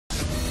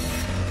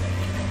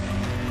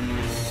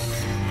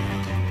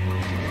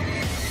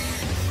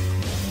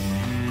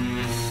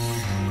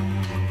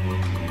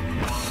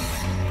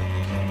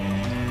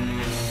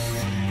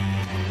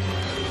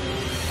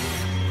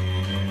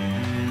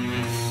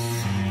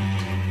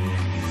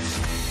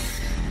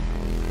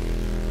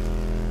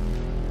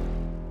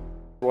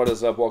what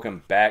is up?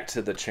 Welcome back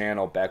to the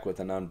channel, back with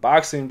an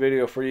unboxing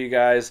video for you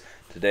guys.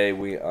 Today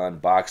we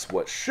unbox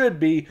what should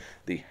be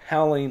the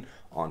Howling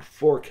on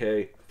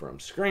 4K from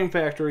Scream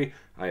Factory.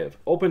 I have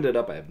opened it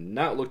up. I have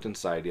not looked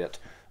inside yet.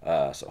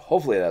 So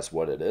hopefully that's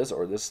what it is,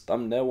 or this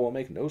thumbnail will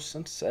make no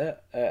sense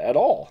at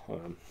all.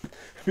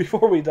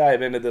 Before we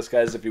dive into this,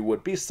 guys, if you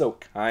would be so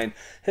kind,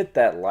 hit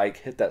that like,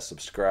 hit that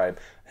subscribe,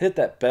 hit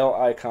that bell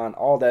icon,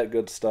 all that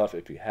good stuff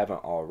if you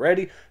haven't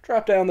already.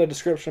 Drop down the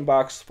description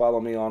box, follow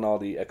me on all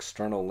the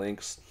external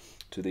links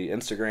to the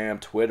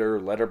Instagram, Twitter,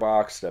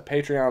 Letterboxd,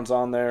 Patreon's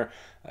on there,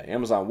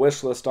 Amazon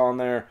wishlist on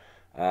there.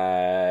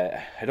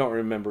 I don't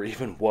remember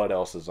even what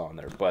else is on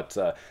there, but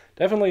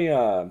definitely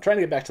I'm trying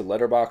to get back to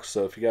Letterboxd,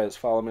 so if you guys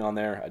follow me on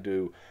there, I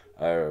do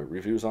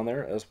reviews on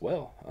there as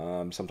well.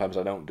 Sometimes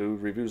I don't do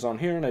reviews on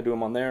here and I do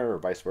them on there, or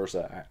vice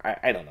versa.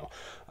 I don't know.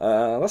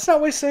 Let's not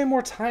waste any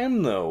more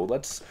time though.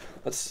 Let's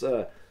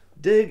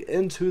dig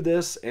into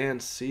this and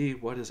see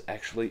what is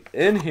actually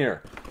in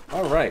here.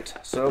 All right,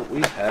 so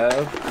we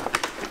have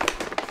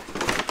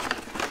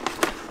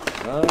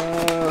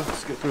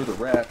let's get through the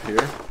wrap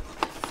here.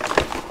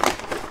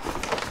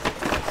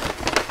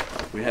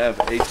 We have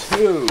a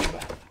tube.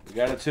 We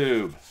got a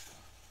tube.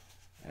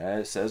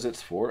 It says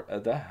it's for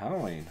the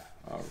Howling.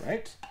 All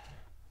right.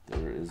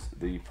 There is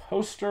the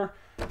poster.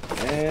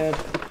 And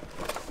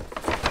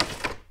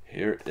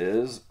here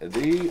is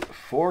the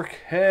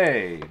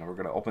 4K. Now we're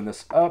going to open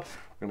this up.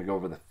 We're going to go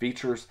over the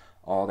features,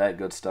 all that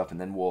good stuff.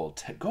 And then we'll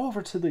go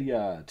over to the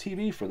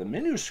TV for the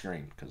menu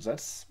screen, because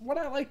that's what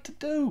I like to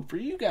do for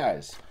you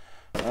guys.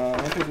 I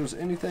don't think there's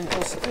anything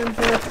else in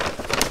here.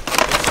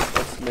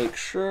 Let's make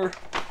sure.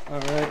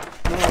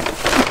 Alright, no,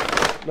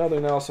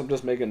 nothing else. I'm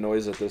just making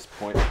noise at this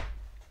point.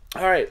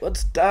 Alright,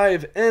 let's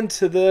dive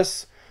into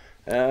this.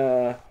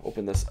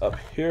 Open this up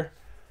here.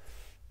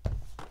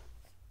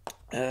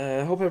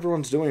 Hope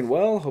everyone's doing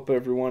well. Hope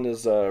everyone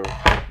is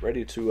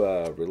ready to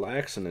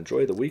relax and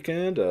enjoy the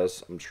weekend.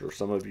 I'm sure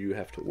some of you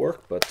have to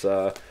work, but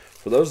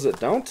for those that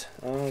don't,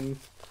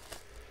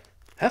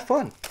 have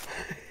fun.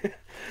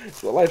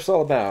 That's what life's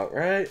all about,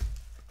 right?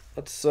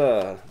 Let's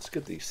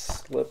get the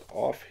slip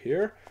off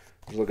here.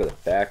 Let's look at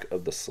the back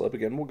of the slip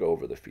again. We'll go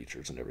over the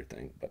features and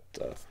everything,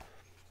 but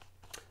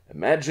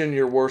imagine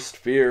your worst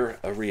fear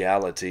a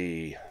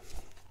reality.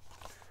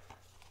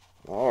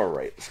 All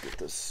right, let's get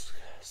this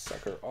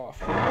sucker off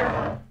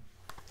here.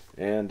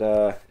 And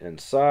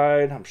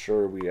inside, I'm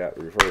sure we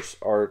got reverse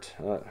art.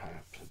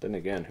 Then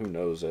again, who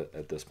knows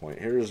at this point.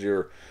 Here's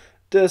your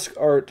disc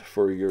art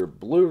for your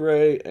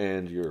Blu-ray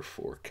and your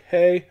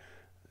 4K.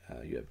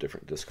 You have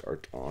different disc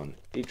art on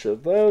each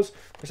of those.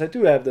 Of course, I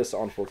do have this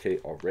on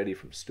 4K already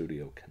from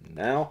Studio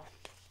Canal.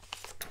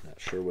 Not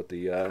sure what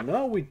the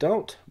no, we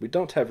don't. We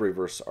don't have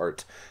reverse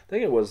art. I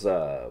think it was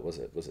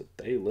it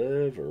They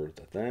Live or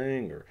The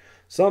Thing or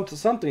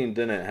something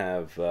didn't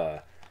have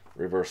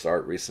reverse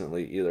art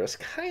recently either. It's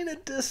kind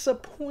of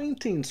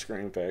disappointing,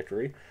 Scream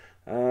Factory.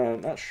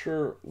 Not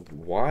sure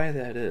why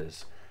that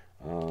is.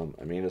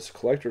 I mean, it's a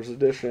collector's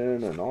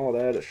edition and all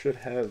that. It should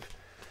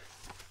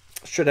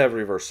have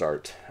reverse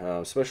art,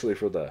 especially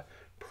for the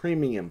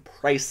premium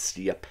price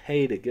you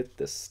pay to get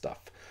this stuff.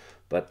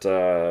 But,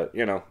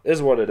 you know,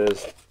 is what it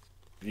is.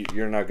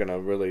 You're not going to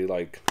really,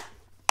 like,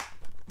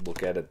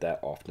 look at it that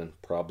often.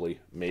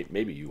 Probably.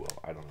 Maybe you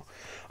will. I don't know.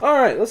 All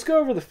right, let's go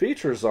over the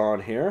features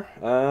on here.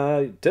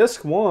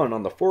 Disc 1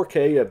 on the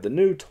 4K of the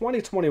new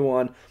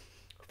 2021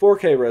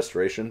 4K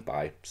restoration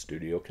by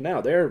Studio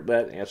Canal.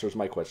 That answers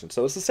my question.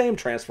 So it's the same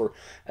transfer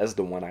as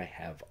the one I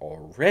have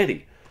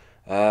already.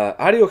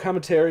 Audio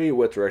commentary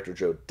with director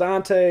Joe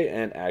Dante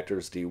and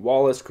actors Dee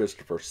Wallace,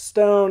 Christopher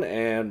Stone,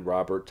 and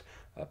Robert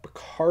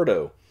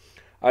Picardo.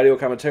 Audio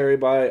commentary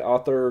by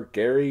author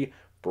Gary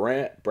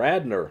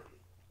Bradner.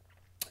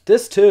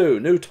 Disc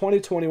 2, new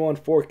 2021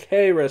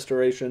 4K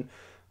restoration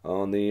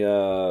on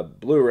the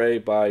Blu-ray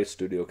by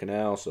Studio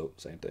Canal, so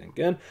same thing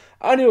again.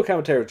 Audio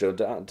commentary Joe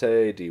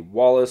Dante, Dee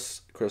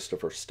Wallace,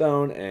 Christopher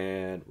Stone,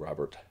 and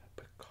Robert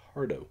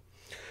Picardo.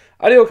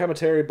 Audio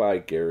commentary by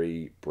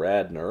Gary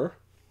Bradner.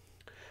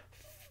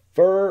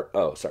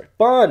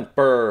 Bond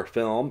Burr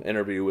film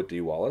interview with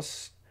Dee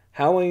Wallace.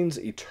 Howling's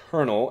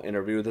Eternal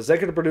interview with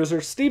executive producer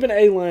Stephen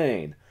A.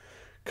 Lane.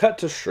 Cut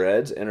to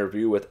Shreds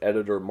interview with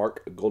editor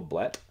Mark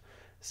Goldblatt.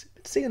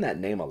 Been seeing that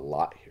name a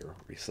lot here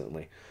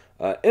recently.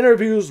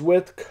 Interviews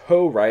with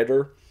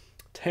co-writer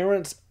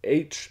Terrence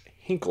H.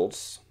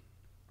 Hinkles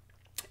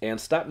and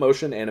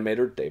stop-motion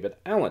animator David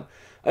Allen.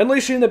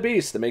 Unleashing the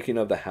Beast, the making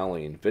of the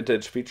Howling,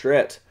 vintage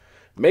featurette.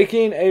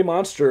 Making a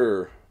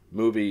monster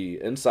movie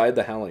Inside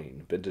the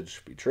Howling,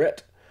 vintage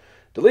featurette.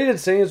 Deleted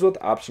scenes with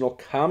optional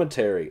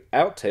commentary.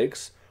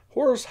 Outtakes.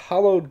 Horror's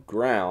Hallowed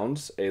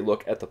Grounds, a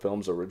look at the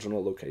film's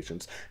original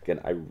locations. Again,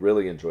 I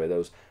really enjoy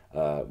those.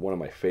 One of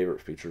my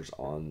favorite features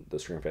on the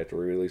Scream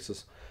Factory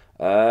releases.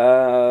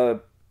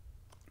 Where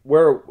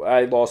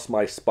I lost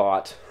my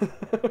spot.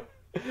 Look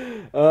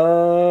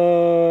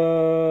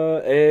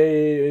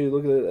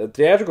at a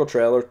theatrical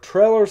trailer.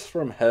 Trailers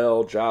from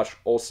Hell. Josh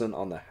Olson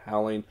on the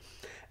Howling.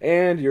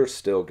 And your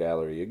still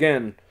gallery.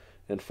 Again,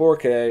 in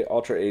 4K,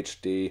 Ultra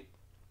HD,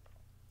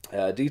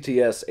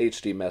 DTS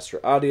HD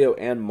Master Audio,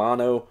 and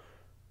Mono,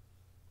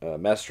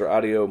 Master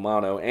Audio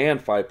Mono,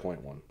 and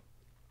 5.1.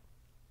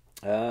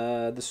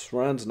 This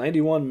runs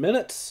 91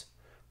 minutes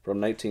from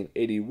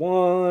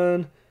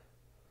 1981.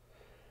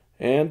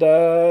 And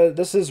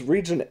this is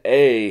Region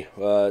A.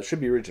 It should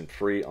be Region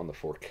Free on the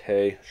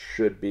 4K.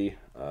 Should be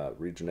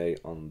Region A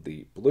on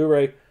the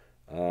Blu-ray.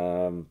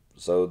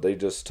 So they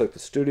just took the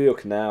Studio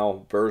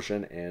Canal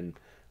version and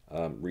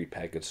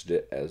repackaged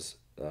it as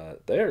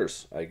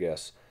theirs, I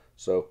guess.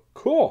 So,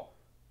 cool.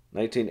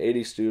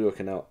 1980 Studio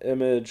Canal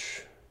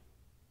image.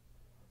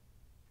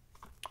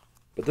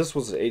 But this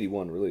was an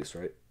 81 release,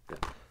 right? Yeah,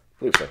 I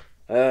believe so.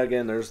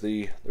 Again, there's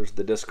the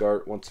disc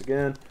art once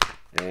again.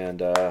 And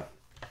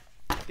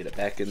get it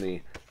back in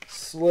the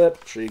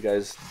slip. Show you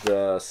guys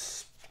the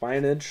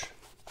spinage.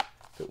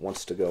 If it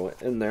wants to go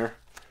in there.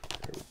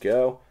 There we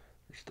go.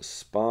 There's the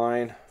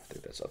spine. I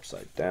think that's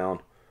upside down.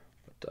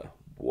 But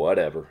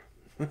whatever.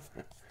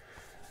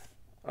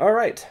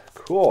 Alright,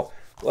 cool.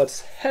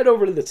 Let's head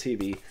over to the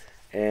TV.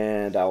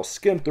 And I'll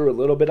skim through a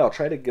little bit. I'll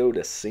try to go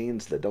to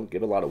scenes that don't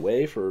give a lot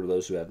away for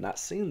those who have not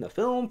seen the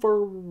film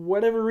for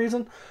whatever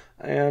reason.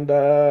 And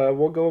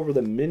we'll go over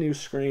the menu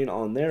screen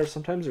on there.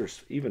 Sometimes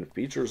there's even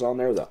features on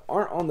there that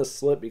aren't on the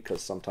slip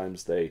because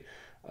sometimes they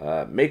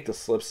make the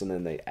slips and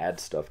then they add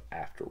stuff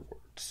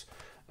afterwards.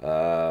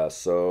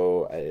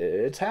 So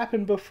it's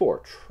happened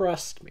before.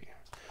 Trust me.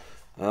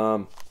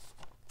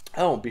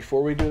 Oh,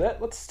 before we do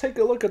that, let's take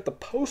a look at the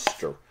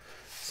poster.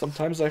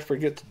 Sometimes I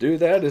forget to do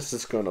that. It's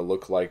just going to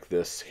look like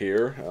this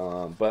here.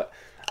 But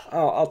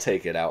I'll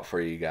take it out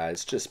for you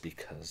guys just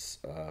because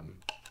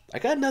I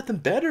got nothing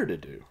better to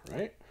do,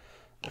 right?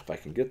 If I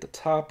can get the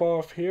top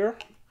off here.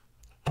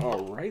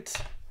 All right.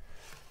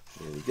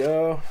 There we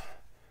go.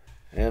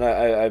 And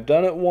I've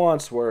done it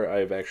once where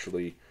I've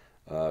actually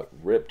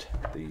ripped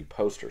the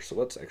poster. So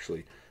let's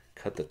actually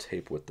cut the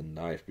tape with the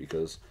knife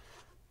because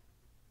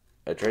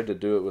I tried to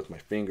do it with my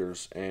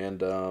fingers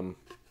and, well,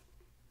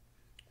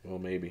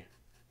 maybe.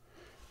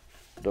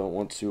 Don't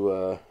want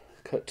to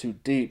cut too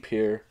deep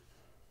here.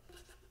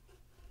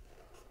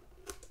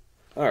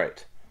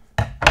 Alright,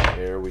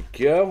 there we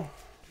go.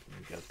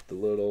 We got the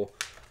little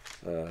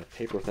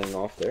paper thing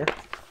off there.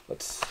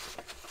 Let's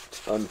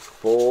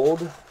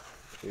unfold.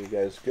 There you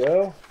guys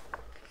go.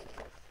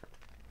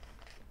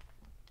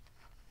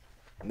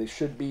 And these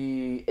should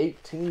be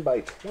 18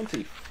 by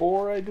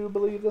 24, I do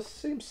believe. This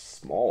seems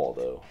small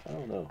though. I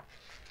don't know.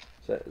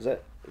 Is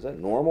that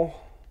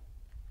normal?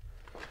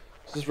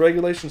 Is this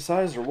regulation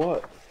size or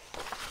what?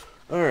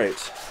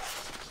 Alright.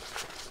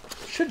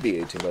 Should be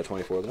 18 by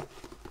 24 though.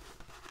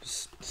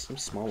 Just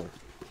seems smaller.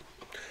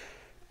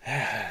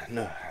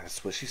 No,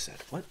 that's what she said.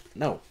 What?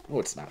 No,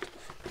 it's not.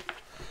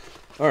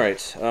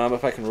 Alright,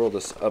 if I can roll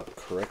this up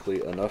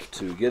correctly enough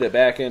to get it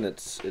back in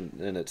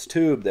its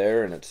tube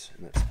there and its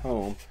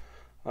home.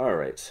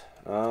 Alright.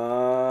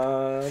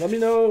 Let me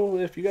know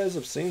if you guys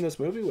have seen this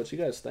movie, what you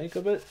guys think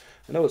of it.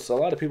 I know it's a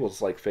lot of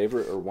people's like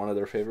favorite or one of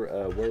their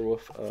favorite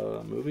werewolf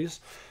movies.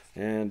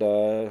 And,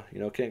 you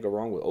know, can't go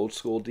wrong with old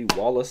school Dee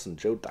Wallace and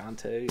Joe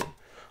Dante and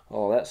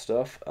all that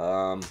stuff.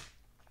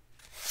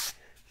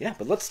 Yeah,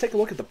 but let's take a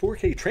look at the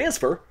 4K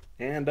transfer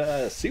and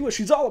see what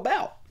she's all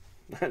about.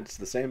 It's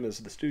the same as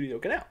the Studio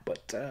Canal,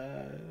 but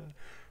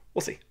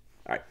we'll see.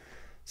 All right,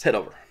 let's head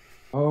over.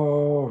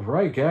 All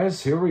right,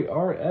 guys, here we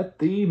are at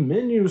the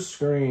menu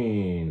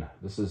screen.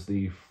 This is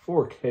the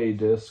 4K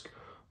disc.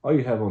 All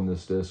you have on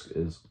this disc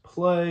is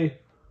play,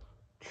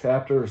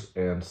 chapters,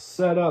 and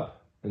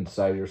setup.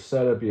 Inside your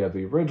setup, you have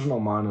the original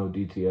mono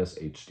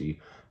DTS HD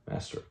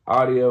Master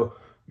Audio,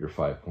 your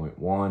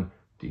 5.1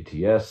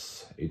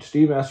 DTS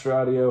HD Master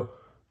Audio,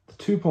 the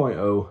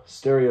 2.0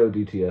 Stereo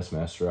DTS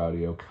Master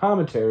Audio,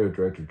 commentary of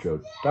director Joe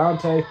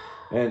Dante,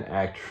 and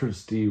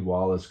actors Dee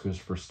Wallace,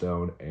 Christopher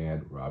Stone,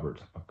 and Robert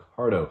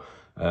Picardo.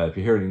 If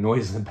you hear any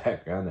noise in the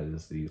background, that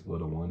is the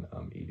little one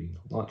eating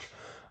lunch.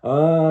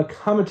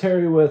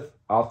 Commentary with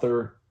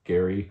author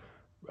Gary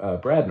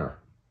Bradner.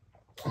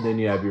 And then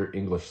you have your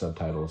English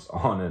subtitles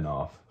on and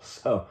off.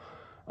 So,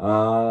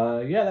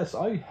 yeah, that's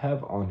all you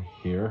have on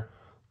here.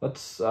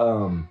 Let's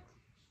go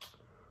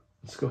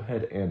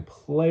ahead and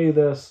play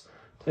this.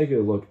 Take a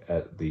look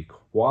at the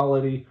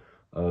quality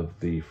of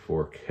the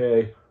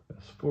 4K.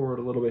 Let's forward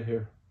a little bit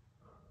here.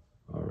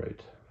 All right.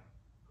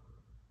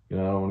 You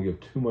know, I don't want to give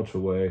too much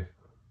away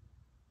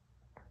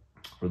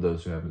for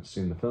those who haven't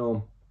seen the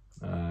film.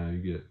 You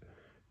get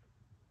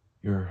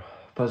your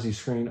fuzzy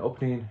screen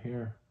opening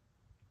here.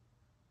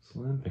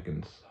 Slim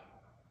pickings.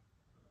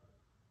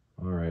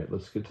 All right,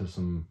 let's get to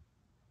some.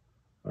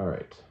 All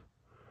right.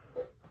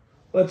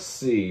 Let's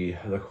see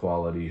the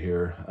quality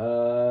here.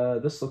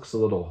 This looks a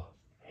little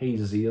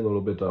hazy, a little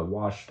bit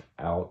washed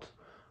out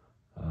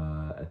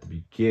at the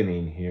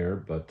beginning here,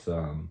 but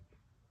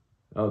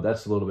oh,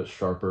 that's a little bit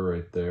sharper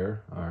right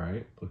there. All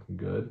right, looking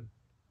good.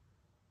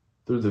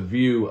 Through the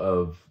view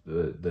of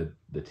the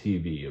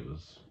TV, it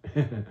was,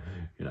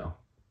 you know,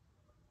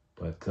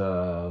 but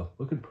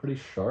looking pretty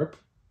sharp.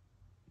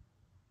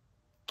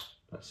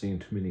 Not seeing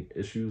too many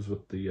issues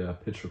with the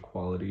picture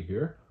quality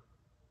here.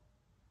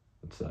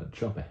 Let's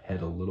jump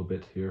ahead a little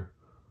bit here.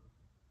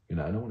 You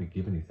know, I don't want to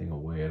give anything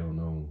away. I don't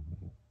know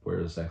where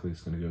exactly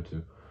it's going to go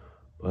to.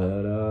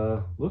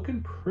 But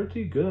looking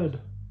pretty good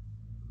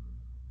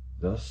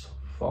thus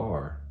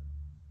far.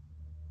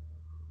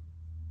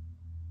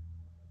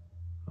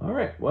 All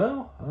right,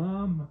 well,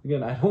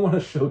 again, I don't want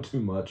to show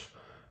too much.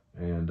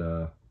 And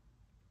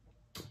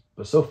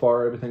but so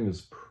far, everything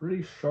is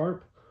pretty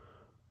sharp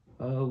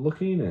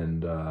looking.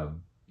 And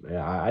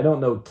yeah, I don't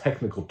know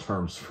technical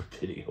terms for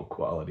video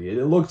quality.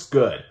 It looks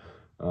good.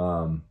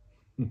 And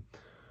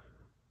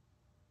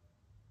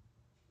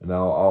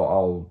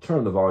I'll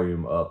turn the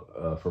volume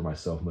up for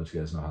myself and let you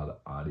guys know how the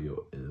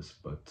audio is.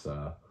 But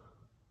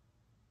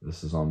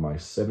this is on my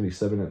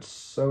 77-inch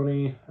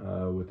Sony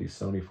with the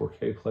Sony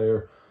 4K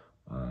player.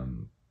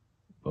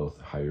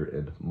 Both higher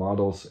end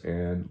models,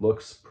 and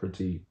looks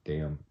pretty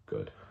damn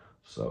good.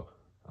 So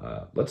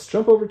let's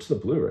jump over to the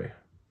Blu-ray.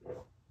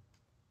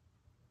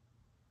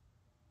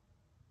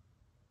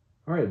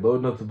 All right,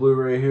 loading up the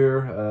Blu-ray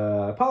here.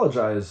 I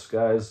apologize,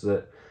 guys,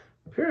 that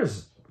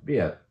appears to be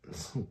at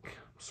some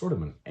sort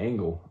of an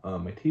angle.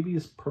 My TV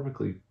is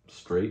perfectly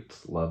straight,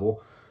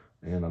 level,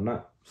 and I'm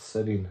not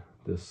setting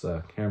this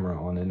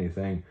camera on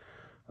anything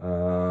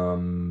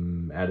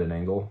at an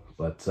angle,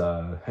 but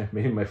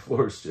maybe my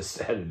floor is just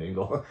at an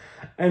angle.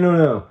 I don't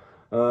know.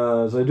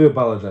 So I do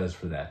apologize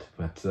for that.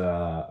 But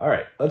all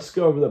right, let's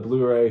go over the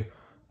Blu-ray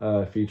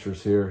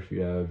features here.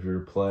 You have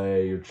your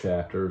play, your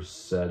chapters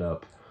set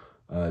up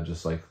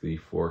just like the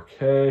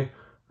 4K.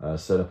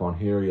 Set up on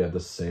here, you have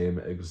the same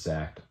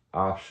exact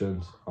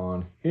options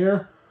on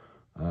here.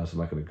 So I'm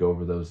not going to go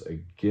over those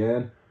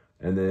again.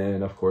 And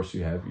then, of course,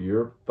 you have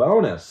your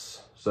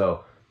bonus.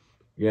 So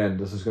again,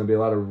 this is going to be a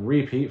lot of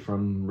repeat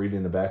from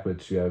reading the back,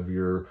 but you have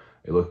a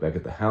look back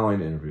at the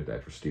Howling, interview with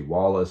actor Steve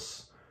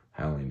Wallace,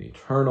 Howling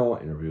Eternal,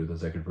 interview with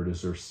executive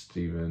producer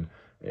Stephen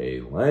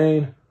A.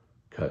 Lane,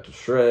 Cut to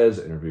Shreds,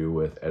 interview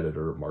with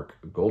editor Mark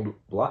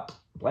Goldblatt,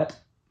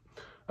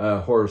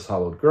 Horror's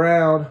Hallowed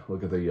Ground,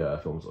 look at the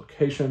film's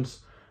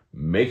locations,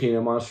 making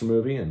a monster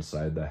movie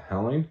inside the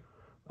Howling,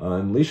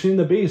 Unleashing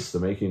the Beast, the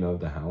making of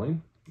the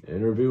Howling,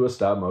 interview with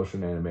stop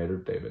motion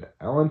animator David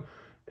Allen,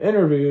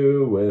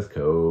 interview with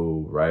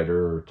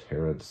co-writer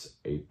Terrence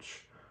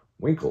H.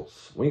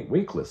 Winkles.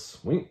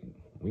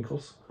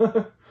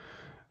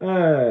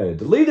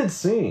 Deleted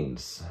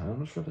scenes. I'm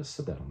not sure if I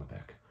said that on the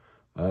back.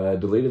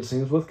 Deleted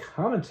scenes with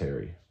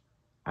commentary.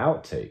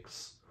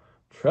 Outtakes.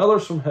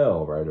 Trailers from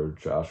Hell, writer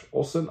Josh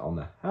Olson on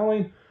the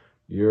Howling,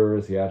 your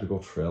theatrical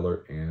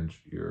trailer, and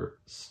your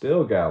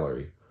still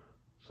gallery.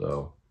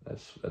 So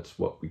that's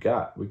what we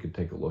got. We could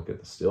take a look at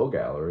the still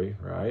gallery,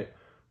 right?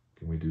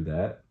 Can we do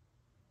that?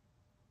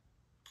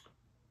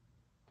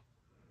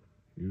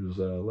 Use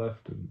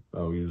left and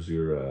use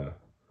your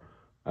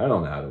I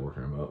don't know how to work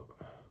a remote.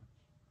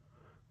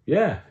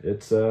 Yeah,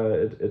 it's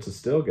a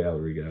still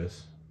gallery,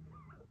 guys.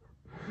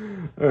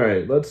 All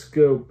right, let's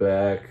go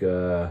back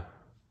to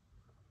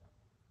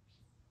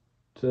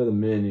the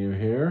menu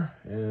here,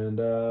 and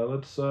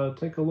let's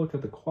take a look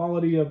at the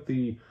quality of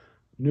the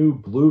new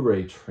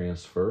Blu-ray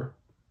transfer.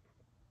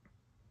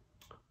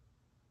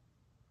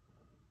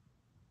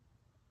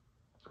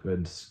 Let's go ahead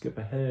and skip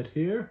ahead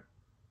here.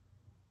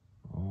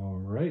 All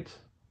right.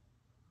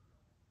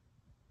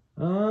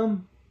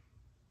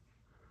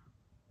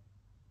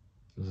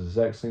 This is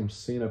the exact same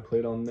scene I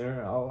played on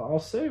there. I'll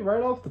say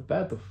right off the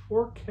bat, the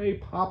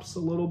 4K pops a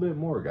little bit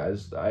more,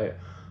 guys.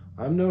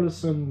 I'm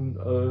noticing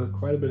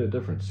quite a bit of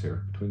difference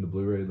here between the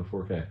Blu-ray and the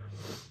 4K,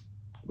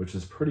 which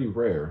is pretty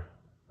rare.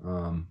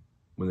 When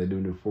they do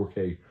a new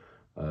 4K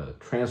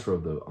transfer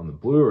on the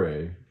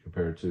Blu-ray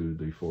compared to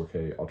the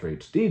 4K Ultra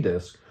HD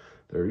disc,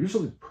 they're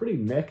usually pretty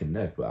neck and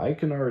neck. But I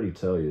can already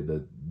tell you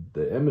that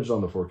the image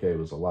on the 4K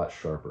was a lot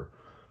sharper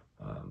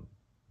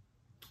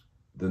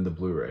than the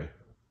Blu-ray.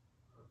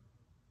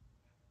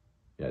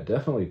 Yeah, it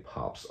definitely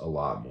pops a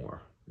lot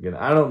more. Again,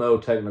 I don't know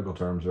technical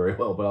terms very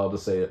well, but I'll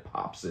just say it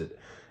pops.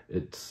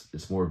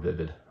 It's more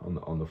vivid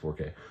on the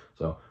 4K.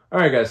 So, all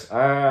right, guys.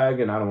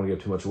 Again, I don't want to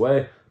give too much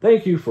away.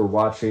 Thank you for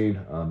watching.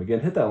 Again,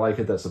 hit that like,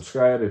 hit that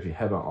subscribe if you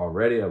haven't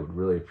already. I would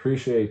really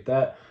appreciate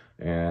that.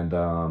 And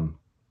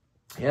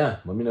yeah,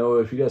 let me know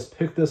if you guys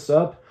picked this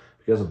up.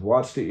 If you guys have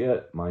watched it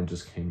yet, mine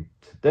just came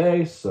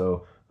today,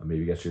 so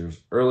maybe you got yours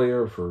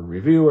earlier for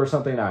review or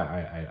something.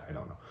 I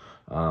don't know.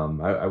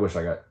 I wish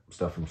I got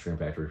stuff from Stream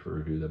Factory for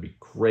review. That'd be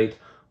great.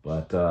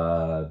 But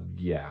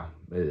yeah,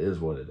 it is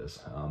what it is.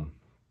 All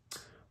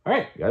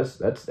right, guys,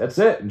 that's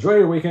it. Enjoy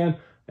your weekend,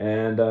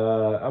 and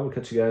I will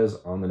catch you guys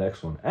on the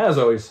next one. As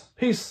always,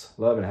 peace,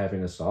 love, and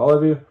happiness to all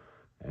of you,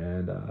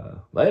 and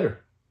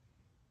later.